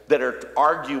people that are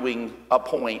arguing a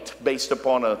point based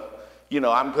upon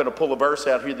I'm going to pull a verse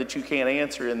out here that you can't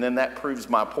answer, and then that proves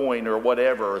my point or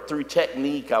whatever. Or through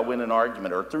technique, I win an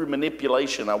argument. Or through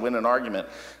manipulation, I win an argument.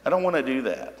 I don't want to do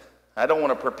that. I don't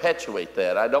want to perpetuate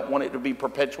that. I don't want it to be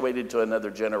perpetuated to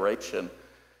another generation.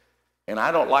 And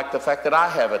I don't like the fact that I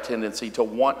have a tendency to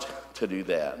want to do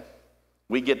that.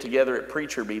 We get together at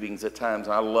preacher meetings at times,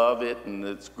 and I love it, and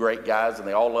it's great guys, and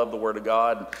they all love the Word of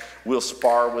God. And we'll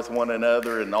spar with one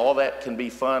another, and all that can be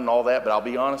fun and all that, but I'll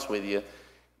be honest with you,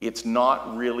 it's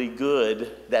not really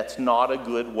good. That's not a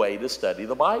good way to study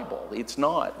the Bible. It's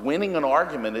not. Winning an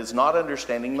argument is not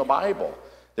understanding the Bible.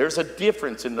 There's a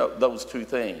difference in those two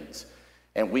things.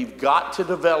 And we've got to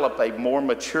develop a more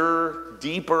mature,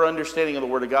 deeper understanding of the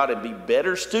Word of God and be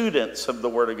better students of the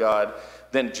Word of God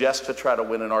than just to try to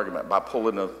win an argument by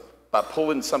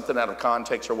pulling something out of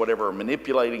context or whatever, or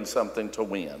manipulating something to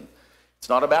win. It's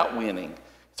not about winning.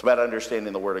 It's about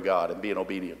understanding the Word of God and being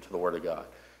obedient to the Word of God.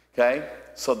 Okay?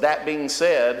 So that being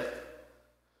said,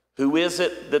 who is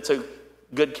it that's a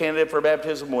good candidate for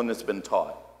baptism? One that's been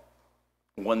taught.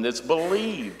 One that's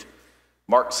believed.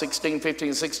 Mark 16,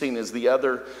 15, 16 is the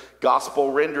other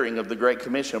gospel rendering of the Great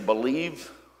Commission. Believe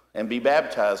and be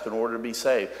baptized in order to be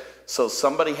saved. So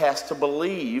somebody has to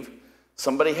believe.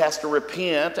 Somebody has to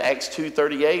repent. Acts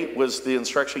 2:38 was the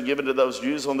instruction given to those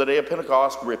Jews on the day of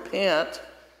Pentecost. Repent.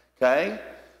 Okay?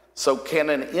 So can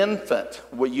an infant,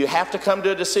 well, you have to come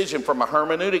to a decision from a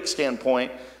hermeneutic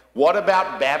standpoint. What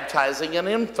about baptizing an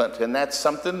infant? And that's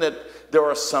something that there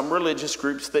are some religious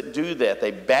groups that do that.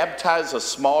 They baptize a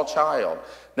small child.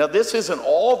 Now, this isn't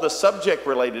all the subject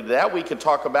related to that. We could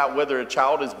talk about whether a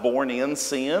child is born in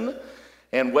sin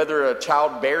and whether a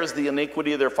child bears the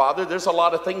iniquity of their father. There's a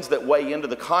lot of things that weigh into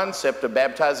the concept of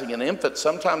baptizing an infant.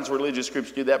 Sometimes religious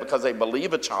groups do that because they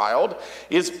believe a child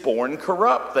is born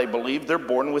corrupt. They believe they're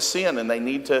born with sin and they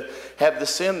need to have the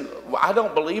sin. I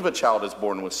don't believe a child is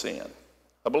born with sin.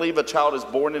 I believe a child is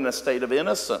born in a state of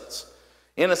innocence.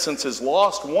 Innocence is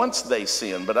lost once they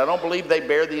sin, but I don't believe they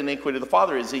bear the iniquity of the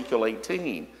father, Ezekiel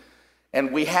 18.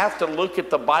 And we have to look at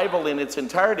the Bible in its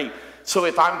entirety. So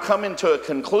if I'm coming to a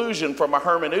conclusion from a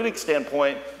hermeneutic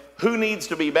standpoint, who needs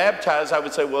to be baptized? I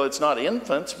would say, well, it's not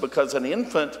infants, because an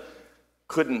infant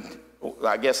couldn't,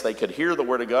 I guess they could hear the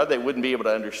Word of God. They wouldn't be able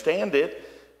to understand it,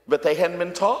 but they hadn't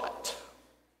been taught.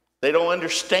 They don't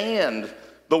understand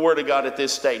the Word of God at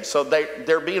this stage. So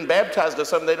they're being baptized to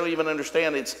something they don't even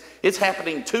understand. It's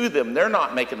happening to them. They're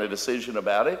not making a decision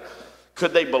about it.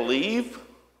 Could they believe?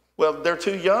 Well, they're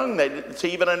too young to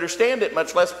even understand it,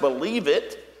 much less believe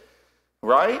it.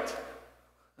 right?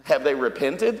 Have they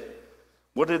repented?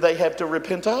 What do they have to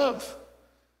repent of?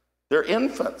 They're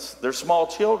infants. They're small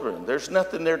children. There's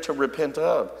nothing there to repent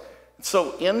of.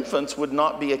 So infants would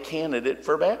not be a candidate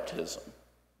for baptism,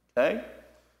 okay?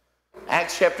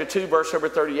 Acts chapter 2, verse number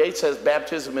 38 says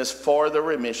baptism is for the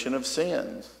remission of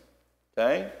sins,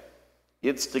 okay?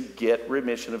 It's to get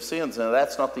remission of sins. Now,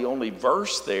 that's not the only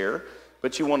verse there,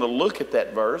 but you want to look at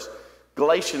that verse.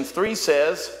 Galatians 3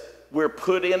 says we're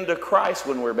put into Christ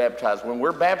when we're baptized. When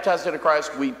we're baptized into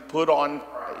Christ, we put on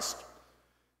Christ,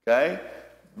 okay?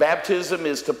 Baptism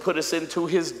is to put us into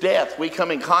his death. We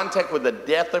come in contact with the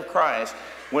death of Christ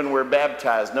when we're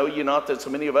baptized. Know ye not that so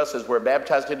many of us, as we're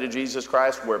baptized into Jesus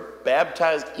Christ, we're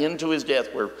baptized into his death.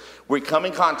 We come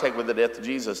in contact with the death of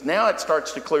Jesus. Now it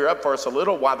starts to clear up for us a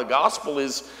little why the gospel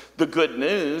is the good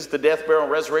news, the death, burial,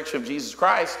 and resurrection of Jesus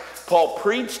Christ. Paul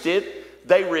preached it.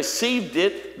 They received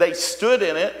it. They stood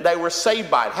in it. They were saved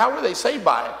by it. How were they saved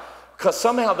by it? Because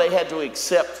somehow they had to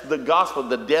accept the gospel,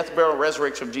 the death, burial, and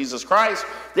resurrection of Jesus Christ.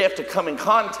 They have to come in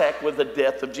contact with the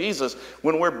death of Jesus.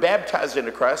 When we're baptized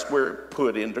into Christ, we're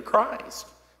put into Christ.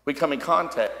 We come in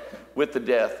contact with the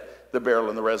death, the burial,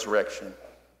 and the resurrection.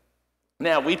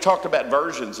 Now, we talked about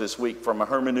versions this week from a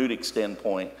hermeneutic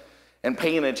standpoint and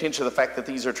paying attention to the fact that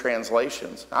these are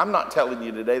translations. I'm not telling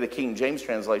you today the King James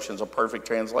translation is a perfect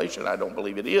translation. I don't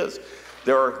believe it is.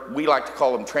 We like to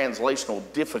call them translational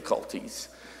difficulties.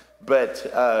 But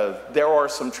there are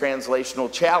some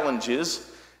translational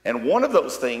challenges, and one of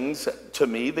those things, to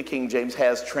me, the King James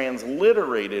has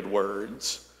transliterated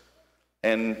words,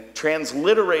 and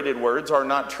transliterated words are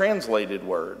not translated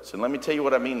words. And let me tell you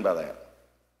what I mean by that.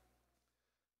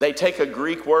 They take a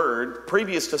Greek word.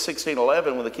 Previous to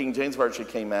 1611, when the King James Version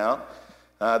came out,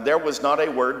 there was not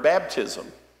a word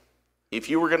baptism.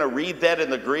 If you were going to read that in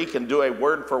the Greek and do a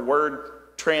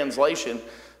word-for-word translation,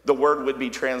 the word would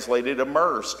be translated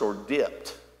immersed or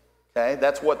dipped, okay?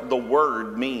 That's what the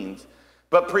word means.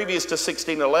 But previous to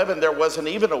 1611, there wasn't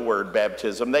even a word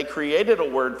baptism. They created a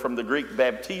word from the Greek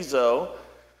baptizo,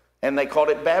 and they called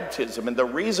it baptism. And the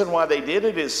reason why they did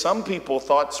it is some people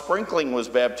thought sprinkling was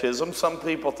baptism. Some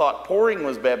people thought pouring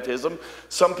was baptism.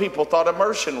 Some people thought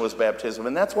immersion was baptism.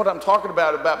 And that's what I'm talking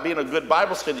about being a good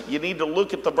Bible student. You need to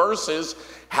look at the verses.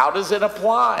 How does it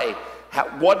apply?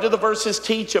 What do the verses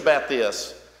teach about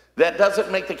this? That doesn't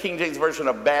make the King James Version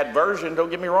a bad version. Don't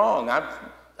get me wrong.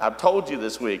 I've told you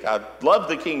this week, I love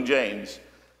the King James.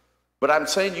 But I'm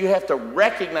saying you have to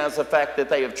recognize the fact that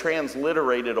they have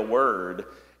transliterated a word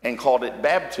and called it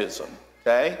baptism,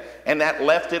 okay? And that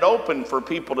left it open for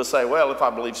people to say, well, if I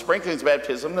believe sprinkling's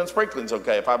baptism, then sprinkling's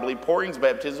okay. If I believe pouring's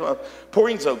baptism,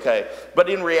 pouring's okay. But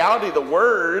in reality, the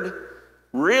word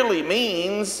really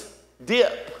means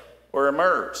dip or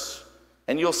immerse.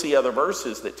 And you'll see other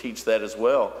verses that teach that as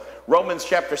well. Romans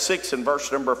chapter 6 and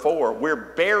verse number 4,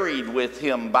 we're buried with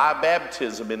him by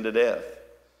baptism into death.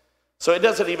 So it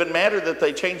doesn't even matter that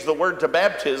they changed the word to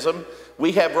baptism.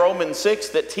 We have Romans 6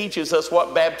 that teaches us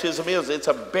what baptism is. It's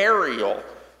a burial,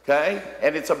 okay?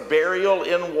 And it's a burial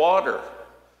in water.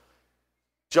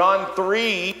 John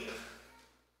 3,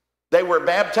 they were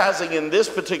baptizing in this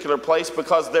particular place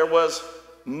because there was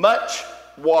much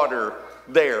water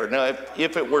there. Now,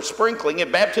 if it were sprinkling,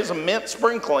 if baptism meant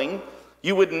sprinkling,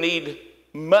 you wouldn't need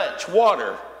much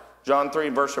water. John 3,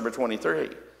 verse number 23.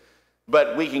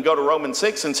 But we can go to Romans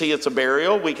 6 and see it's a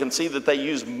burial. We can see that they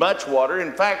use much water.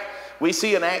 In fact, we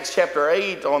see in Acts chapter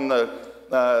 8 on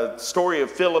the story of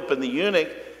Philip and the eunuch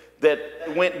that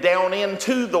went down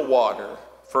into the water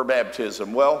for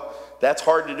baptism. Well, that's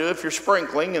hard to do if you're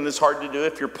sprinkling, and it's hard to do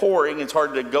if you're pouring. It's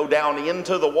hard to go down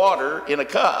into the water in a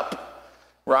cup,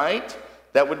 right?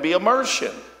 That would be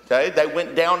immersion, okay? They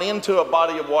went down into a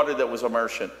body of water that was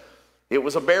immersion. It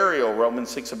was a burial, Romans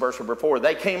 6 and verse number 4.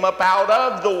 They came up out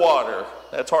of the water.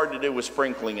 That's hard to do with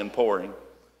sprinkling and pouring,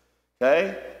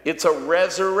 okay? It's a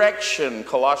resurrection,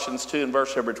 Colossians 2 and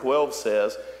verse number 12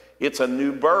 says. It's a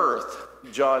new birth,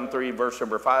 John 3 verse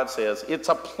number 5 says. It's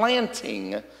a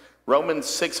planting, Romans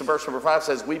 6 and verse number 5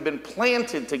 says, we've been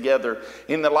planted together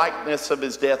in the likeness of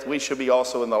his death. We should be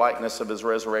also in the likeness of his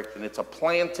resurrection. It's a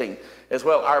planting as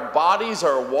well. Our bodies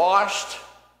are washed,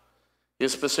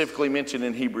 is specifically mentioned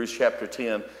in Hebrews chapter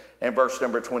 10 and verse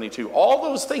number 22. All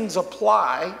those things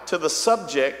apply to the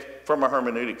subject from a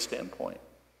hermeneutic standpoint.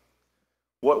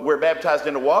 What we're baptized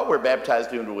into what? We're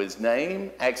baptized into his name.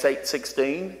 Acts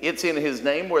 8:16. It's in his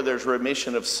name where there's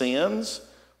remission of sins.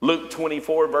 Luke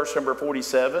 24, verse number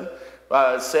 47,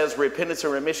 says repentance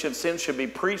and remission of sins should be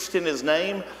preached in his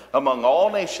name among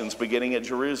all nations, beginning at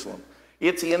Jerusalem.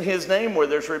 It's in his name where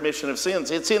there's remission of sins.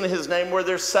 It's in his name where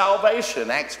there's salvation.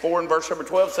 Acts 4 and verse number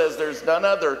 12 says there's none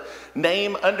other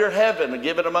name under heaven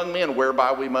given among men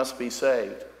whereby we must be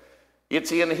saved.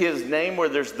 It's in his name where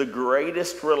there's the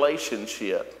greatest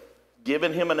relationship,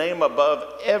 giving him a name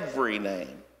above every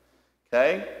name.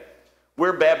 Okay?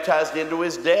 We're baptized into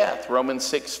his death. Romans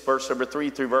 6 verse number 3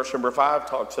 through verse number 5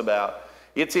 talks about.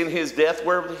 It's in his death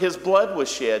where his blood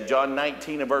was shed. John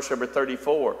 19 and verse number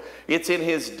 34. It's in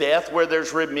his death where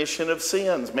there's remission of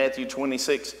sins. Matthew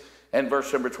 26 and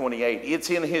verse number 28. It's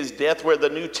in his death where the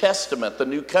New Testament, the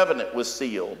new covenant was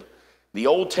sealed. The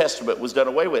Old Testament was done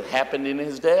away with, happened in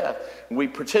his death. We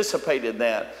participate in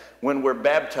that when we're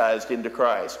baptized into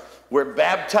Christ. We're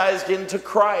baptized into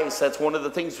Christ. That's one of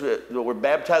the things that we're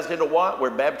baptized into what? We're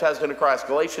baptized into Christ.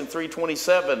 Galatians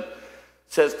 3:27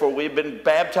 says, for we've been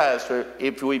baptized, or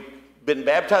if we've been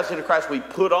baptized into Christ, we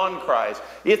put on Christ.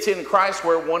 It's in Christ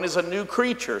where one is a new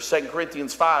creature. 2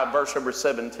 Corinthians 5, verse number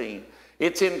 17.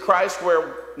 It's in Christ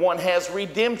where one has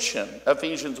redemption.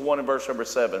 Ephesians 1 and verse number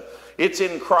 7. It's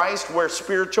in Christ where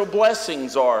spiritual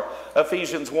blessings are.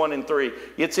 Ephesians 1 and 3.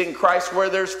 It's in Christ where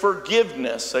there's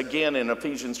forgiveness. Again in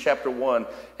Ephesians chapter 1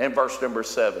 and verse number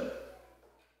 7.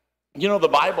 You know, the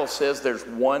Bible says there's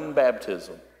one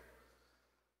baptism.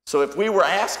 So if we were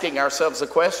asking ourselves the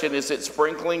question, is it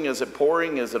sprinkling, is it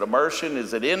pouring, is it immersion,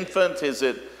 is it infant, is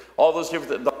it all those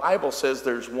different things? The Bible says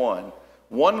there's one.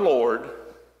 One Lord,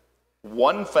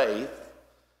 one faith,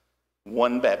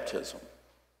 one baptism.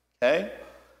 Okay?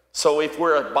 So if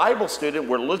we're a Bible student,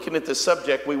 we're looking at this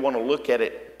subject, we want to look at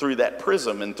it through that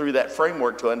prism and through that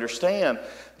framework to understand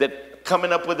that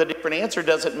coming up with a different answer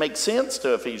doesn't make sense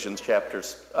to Ephesians chapter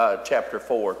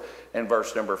 4 and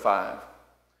verse number 5.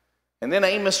 And then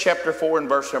Amos chapter 4 and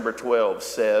verse number 12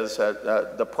 says,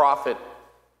 the prophet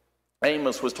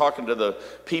Amos was talking to the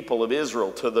people of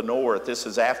Israel to the north. This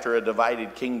is after a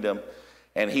divided kingdom.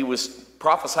 And he was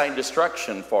prophesying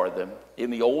destruction for them in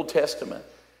the Old Testament.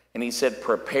 And he said,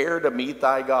 prepare to meet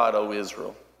thy God, O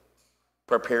Israel.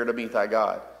 Prepare to meet thy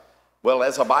God. Well,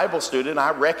 as a Bible student, I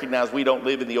recognize we don't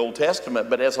live in the Old Testament,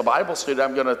 but as a Bible student,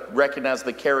 I'm going to recognize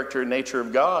the character and nature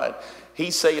of God. He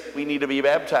said we need to be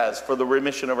baptized for the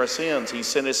remission of our sins. He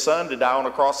sent his son to die on the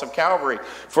cross of Calvary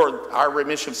for our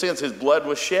remission of sins. His blood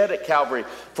was shed at Calvary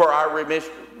for our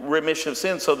remission of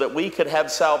sins so that we could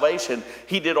have salvation.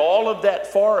 He did all of that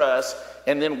for us,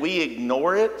 and then we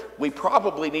ignore it. We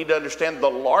probably need to understand the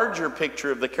larger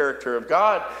picture of the character of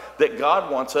God, that God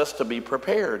wants us to be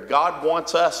prepared. God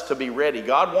wants us to be ready.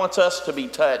 God wants us to be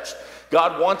touched.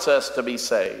 God wants us to be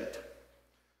saved.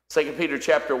 2 Peter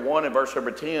chapter 1 and verse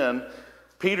number 10,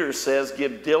 Peter says,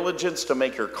 give diligence to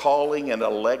make your calling and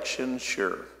election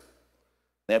sure.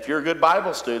 Now, if you're a good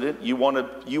Bible student, you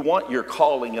want your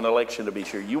calling and election to be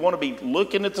sure. You want to be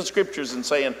looking at the scriptures and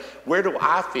saying, where do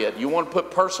I fit? You want to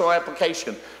put personal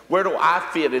application. Where do I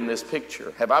fit in this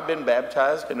picture? Have I been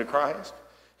baptized into Christ?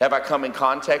 Have I come in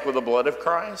contact with the blood of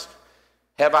Christ?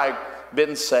 Have I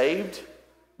been saved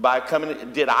by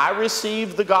coming? Did I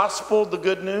receive the gospel, the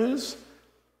good news?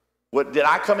 Did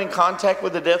I come in contact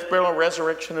with the death, burial, and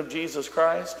resurrection of Jesus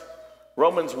Christ?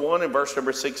 Romans 1 and verse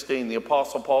number 16, the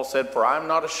Apostle Paul said, for I am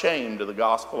not ashamed of the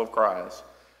gospel of Christ,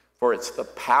 for it's the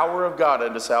power of God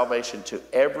unto salvation to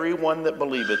everyone that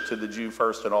believeth, to the Jew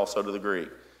first and also to the Greek.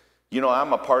 You know,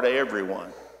 I'm a part of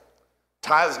everyone.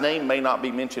 Ty's name may not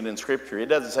be mentioned in Scripture. It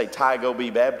doesn't say, Ty, go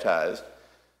be baptized.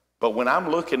 But when I'm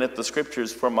looking at the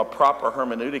Scriptures from a proper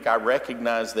hermeneutic, I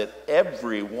recognize that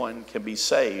everyone can be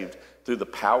saved through the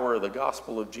power of the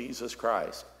gospel of Jesus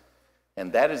Christ.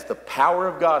 And that is the power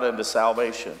of God unto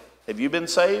salvation. Have you been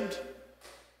saved?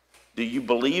 Do you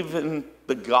believe in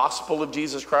the gospel of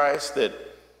Jesus Christ,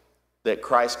 that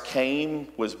Christ came,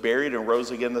 was buried, and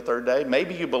rose again the third day?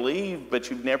 Maybe you believe,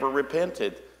 but you've never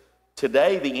repented.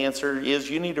 Today, the answer is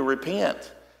you need to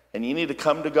repent. And you need to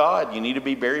come to God. You need to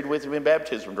be buried with him in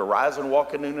baptism, to rise and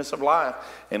walk in newness of life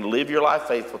and live your life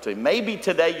faithful to him. Maybe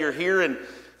today you're here and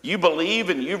you believe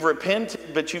and you've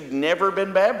repented, but you've never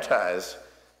been baptized.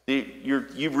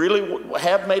 You really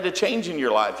have made a change in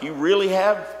your life. You really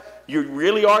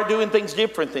are doing things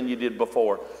different than you did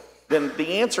before. Then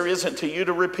the answer isn't to you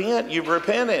to repent. You've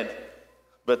repented.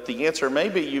 But the answer may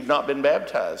be you've not been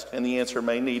baptized. And the answer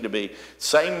may need to be.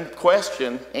 Same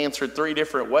question answered three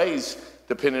different ways,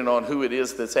 depending on who it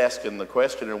is that's asking the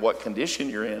question and what condition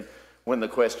you're in when the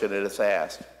question is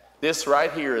asked. This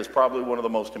right here is probably one of the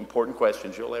most important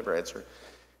questions you'll ever answer.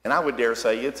 And I would dare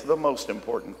say it's the most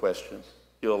important question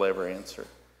you'll ever answer.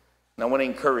 And I want to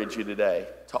encourage you today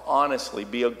to honestly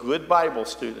be a good Bible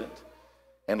student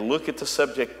and look at the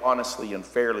subject honestly and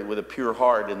fairly with a pure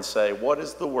heart and say, what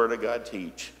does the Word of God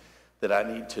teach that I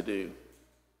need to do?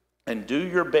 and do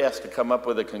your best to come up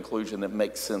with a conclusion that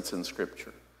makes sense in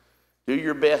Scripture. Do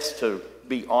your best to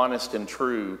be honest and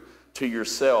true to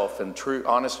yourself and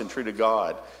honest and true to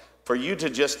God. For you to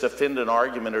just defend an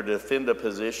argument or defend a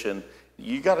position,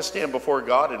 you got to stand before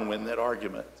God and win that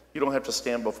argument. You don't have to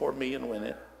stand before me and win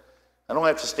it. I don't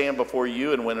have to stand before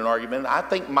you and win an argument. I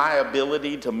think my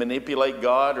ability to manipulate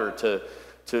God or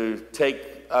to take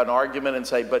an argument and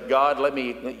say, but God,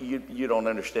 you don't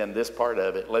understand this part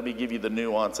of it. Let me give you the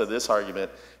nuance of this argument.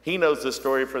 He knows the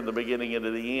story from the beginning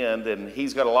into the end, and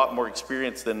he's got a lot more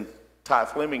experience than Ty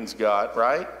Fleming's got,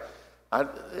 right?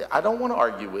 I don't want to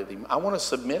argue with him. I want to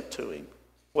submit to him.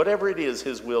 Whatever it is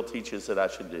his will teaches that I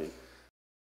should do.